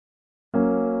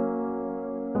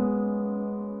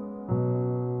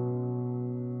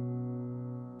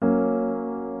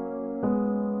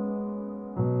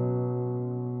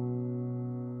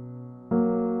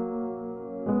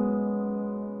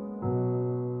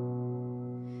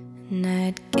And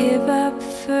I'd give up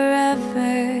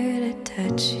forever to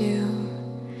touch you,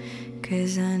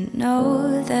 'cause I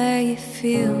know that you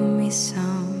feel me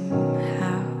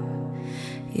somehow.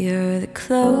 You're the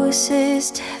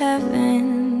closest to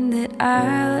heaven that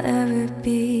I'll ever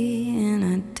be, and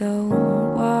I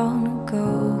don't wanna go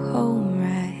home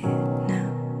right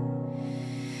now.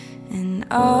 And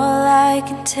all I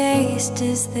can taste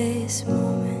is this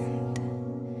moment,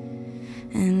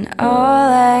 and all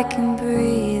I can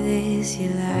breathe is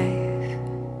your life.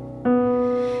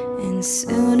 And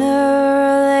sooner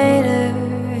or later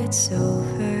it's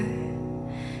over.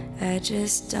 I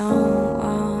just don't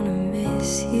wanna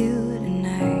miss you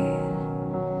tonight.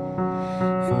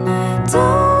 And I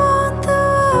don't want the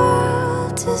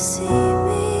world to see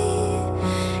me,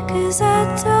 'cause I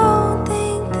don't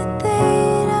think that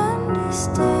they'd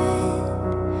understand.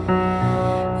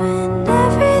 When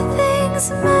everything's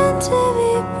meant to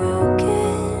be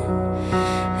broken,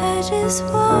 I just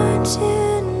want you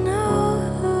to know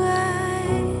who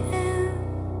I am.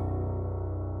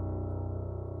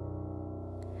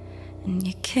 And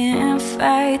you can't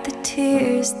fight the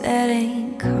tears that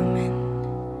ain't coming,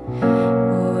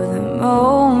 or the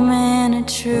moment of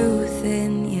truth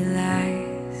in your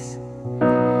lies.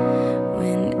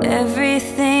 When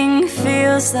everything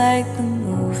feels like the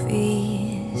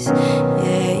movies,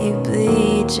 yeah, you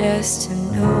bleed just to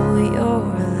know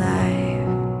you're alive.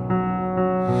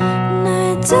 And I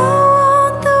don't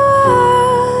want the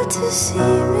world to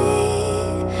see me,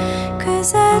 'cause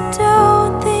I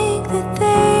don't think that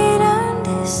they'd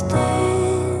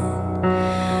understand.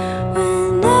 When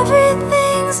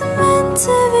everything's meant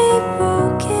to be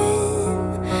broken,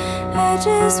 I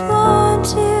just want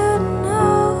you to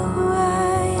know who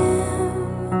I am.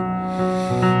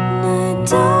 And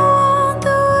I don't want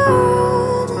the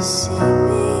world to see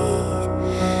me,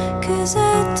 'cause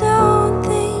I don't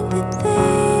think that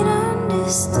they'd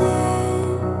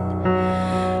understand.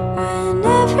 When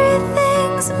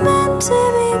everything's meant to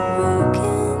be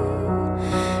broken,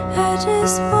 I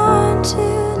just want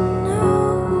you to know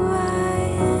who I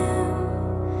am.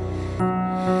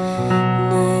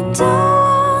 And I don't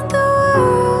want the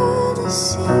world to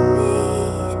see me,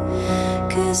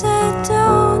 'cause I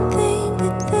don't think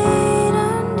that they'd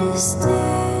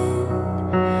understand.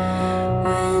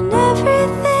 When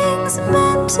everything's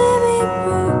meant to be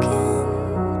broken,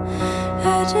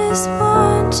 I just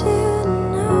want you to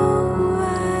know who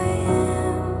I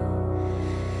am.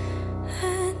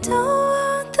 I don't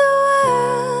want the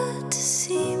world to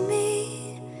see me,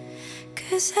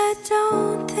 'cause I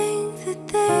don't think that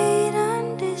they'd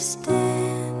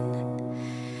understand.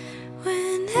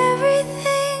 When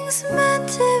everything's meant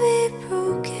to be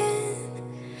broken,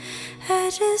 I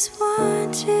just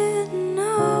want you to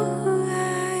know who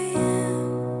I am.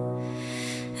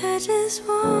 I just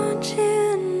want you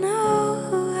to know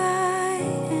who I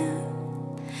am.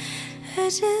 I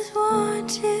just want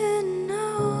you to know